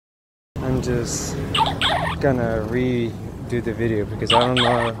I'm just gonna redo the video because I don't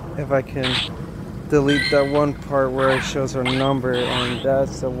know if I can delete that one part where it shows her number, and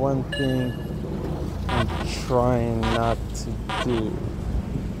that's the one thing I'm trying not to do.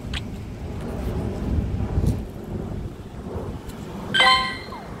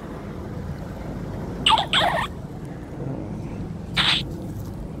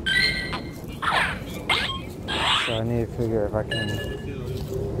 So I need to figure if I can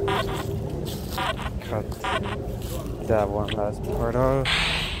cut that one last part off.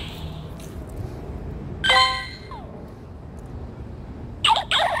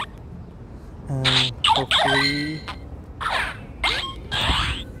 And hopefully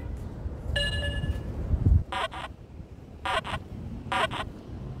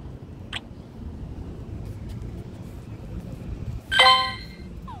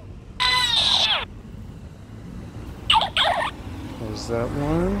there's that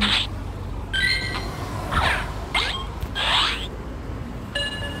one.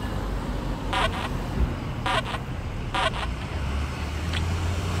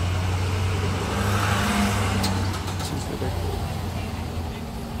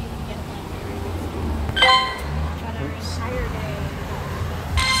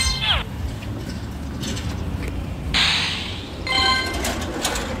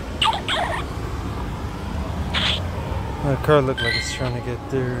 The car looked like it's trying to get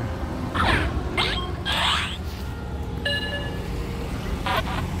through.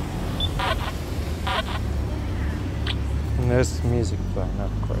 And there's music playing,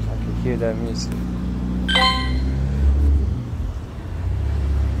 of course. I can hear that music. I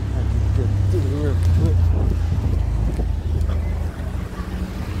can get through real quick.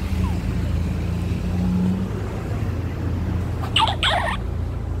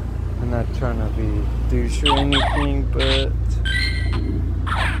 I'm not trying to be douche or anything, but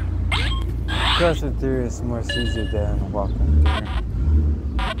crossing through is much easier than walking through.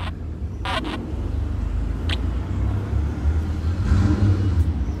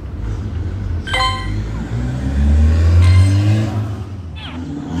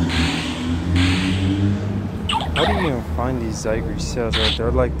 How do you even find these Zyger cells? Like,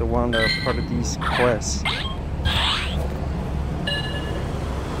 they're like the one that are part of these quests.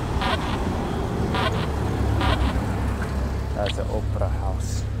 That's an opera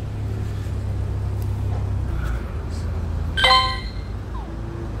house.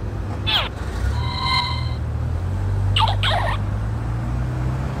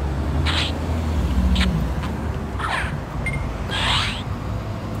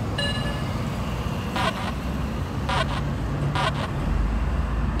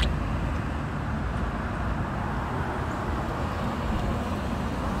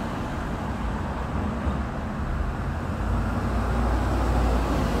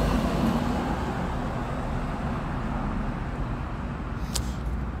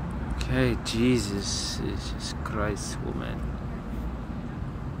 Hey, Jesus Christ, woman.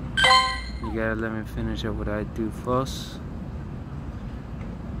 You gotta let me finish up what I do first.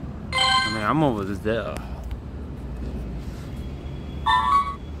 I mean, I'm over there.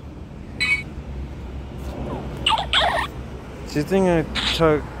 Do you think I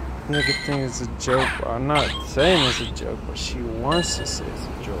took nigga thing as a joke? I'm not saying it's a joke, but she wants to say it's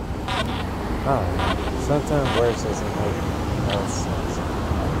a joke. I don't know. Sometimes words doesn't make no sense.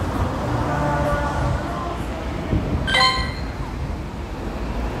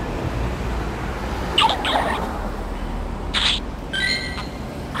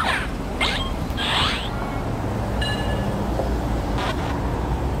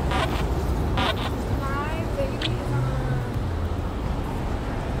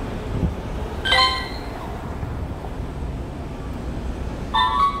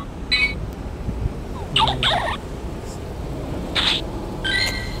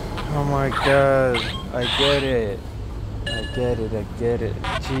 Oh my God, I get it. I get it, I get it.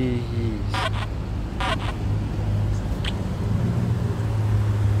 Jeez.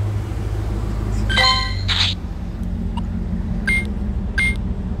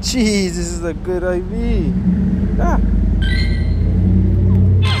 Jeez, this is a good IV. Ah.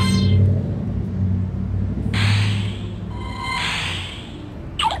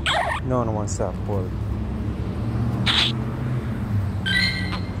 No one wants that board.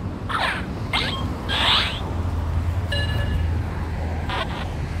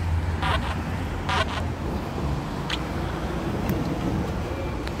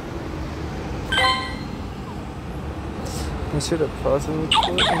 I should have paused it real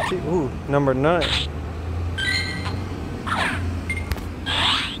quick and see. Ooh, number 9.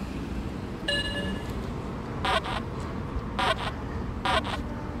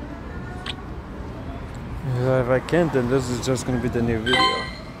 If I can't, then this is just gonna be the new video.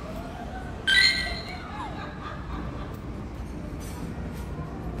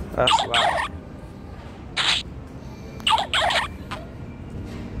 That's loud.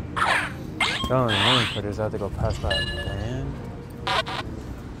 The only annoying part is I have to go past that band.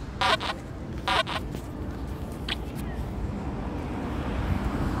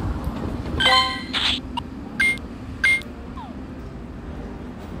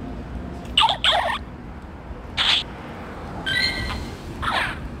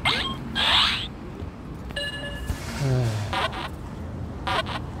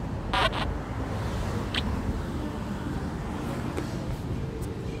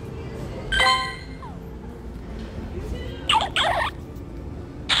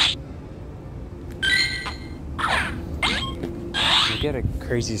 Get a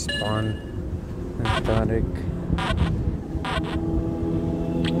crazy spawn. Methodic.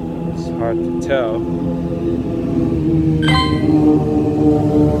 It's hard to tell.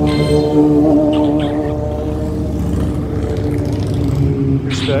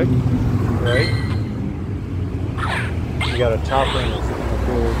 Respect, right? You got a chopper and it's a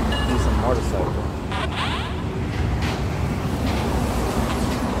good, decent motorcycle.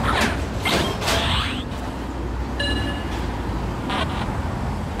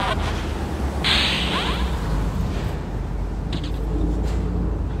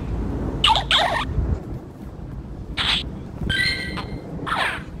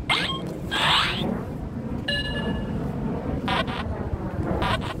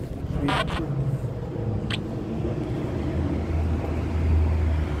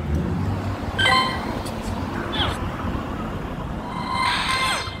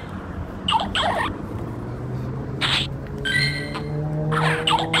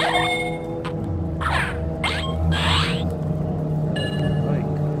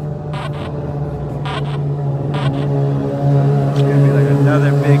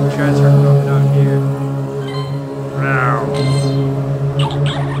 Another big transfer coming out here. Wow.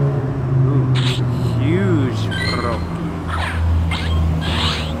 Ooh, huge froakie.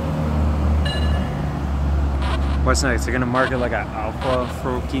 What's next? They're gonna market like an alpha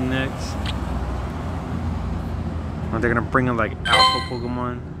froakie next. Or they're gonna bring in like alpha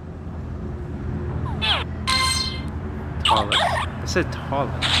Pokemon. Tallest. I said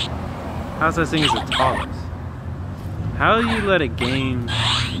tallest. How's that thing is the tallest? How do you let a game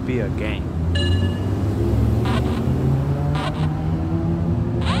be a game?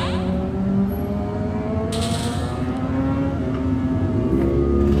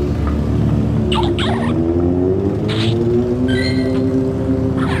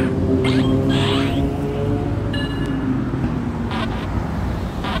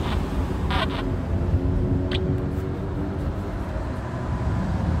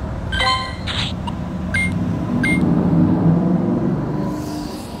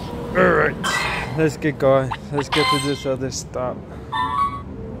 Alright, let's get going. Let's get to this other stop.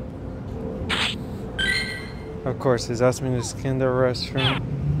 Of course, he's asked me to scan the restroom.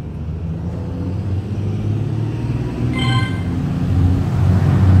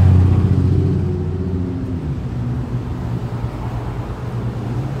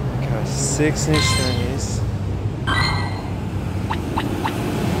 Got 6 new shinies.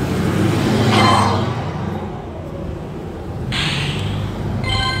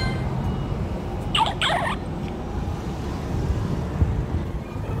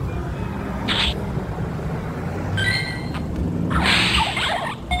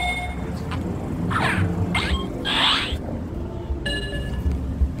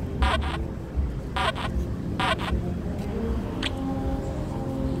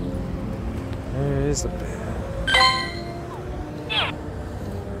 There is a band.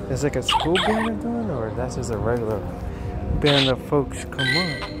 It's like a school band they're doing, or that's just a regular band of folks come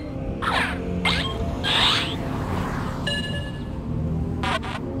up.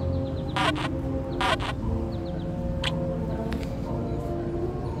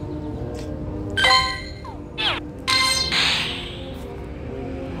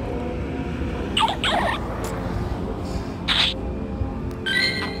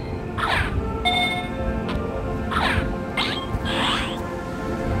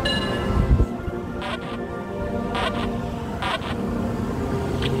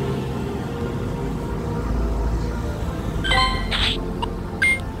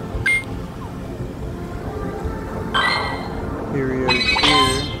 Period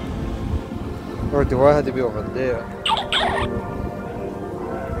here. Or do I have to be over there?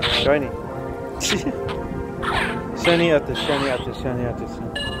 Shiny. Shiny after shiny after shiny after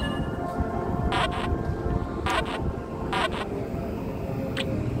shiny.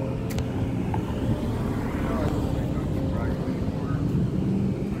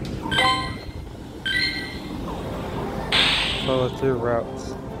 follow through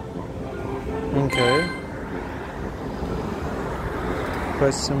routes. Okay. If I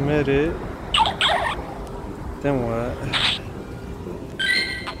submit it, then what?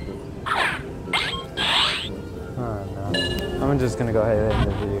 Oh no. I'm just gonna go ahead and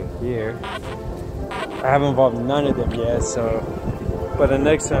end the video here. I haven't involved none of them yet, so. But the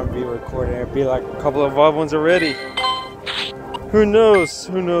next time I'll be recording, it'll be like a couple of involved ones already. Who knows?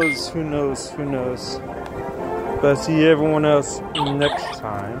 Who knows? Who knows? Who knows? But see everyone else next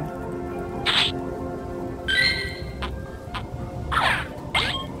time.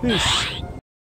 Peace.